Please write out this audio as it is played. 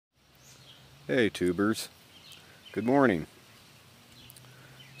Hey tubers, good morning.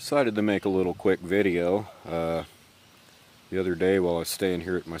 Decided to make a little quick video. The other day while I was staying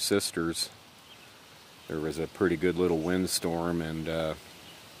here at my sister's, there was a pretty good little windstorm, and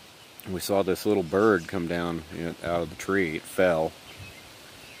we saw this little bird come down out of the tree. It fell,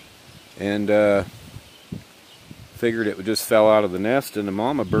 and figured it would just fell out of the nest and the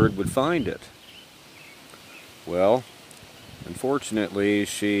mama bird would find it. Well, unfortunately,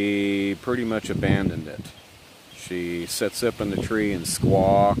 she pretty much abandoned it. She sits up in the tree and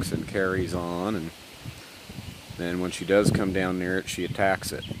squawks and carries on, and then when she does come down near it, she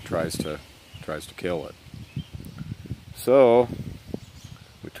attacks it, tries to kill it. So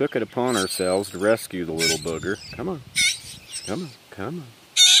we took it upon ourselves to rescue the little booger. Come on, come on, come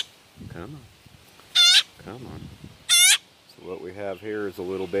on, come on, come on. So what we have here is a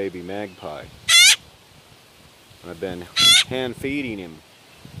little baby magpie. I've been hand feeding him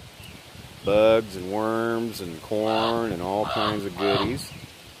bugs and worms and corn and all kinds of goodies.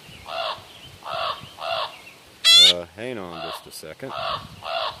 Hang on just a second.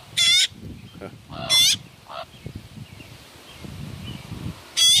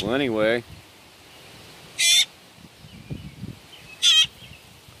 Well, anyway,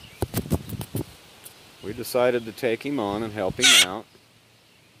 we decided to take him on and help him out.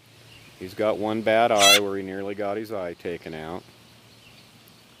 He's got one bad eye where he nearly got his eye taken out.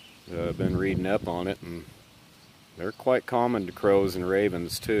 I've been reading up on it, and they're quite common to crows and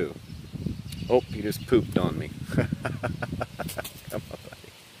ravens too. Oh, he just pooped on me. Come on, buddy.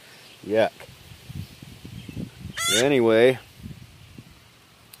 Yuck. Anyway,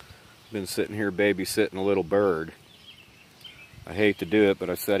 been sitting here babysitting a little bird. I hate to do it, but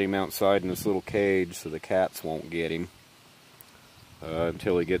I set him outside in this little cage so the cats won't get him.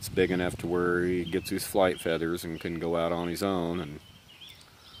 Until he gets big enough to where he gets his flight feathers and can go out on his own, and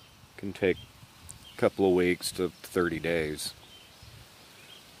can take a couple of weeks to 30 days.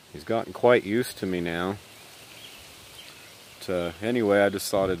 He's gotten quite used to me now. But, anyway, I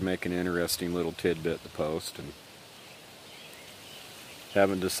just thought I'd make an interesting little tidbit to post, and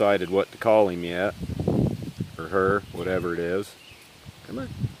haven't decided what to call him yet, or her, whatever it is. Come on,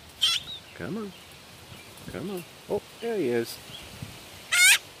 come on, come on. Oh, there he is.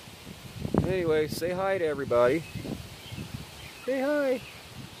 Anyway, say hi to everybody. Say hi.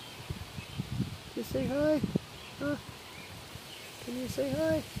 Just say hi. Huh? Can you say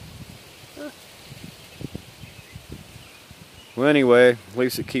hi? Huh? Well, anyway, at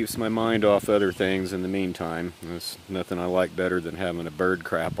least it keeps my mind off other things in the meantime. There's nothing I like better than having a bird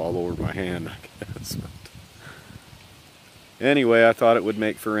crap all over my hand, I guess. Anyway, I thought it would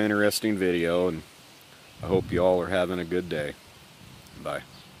make for an interesting video, and I hope you all are having a good day. Bye.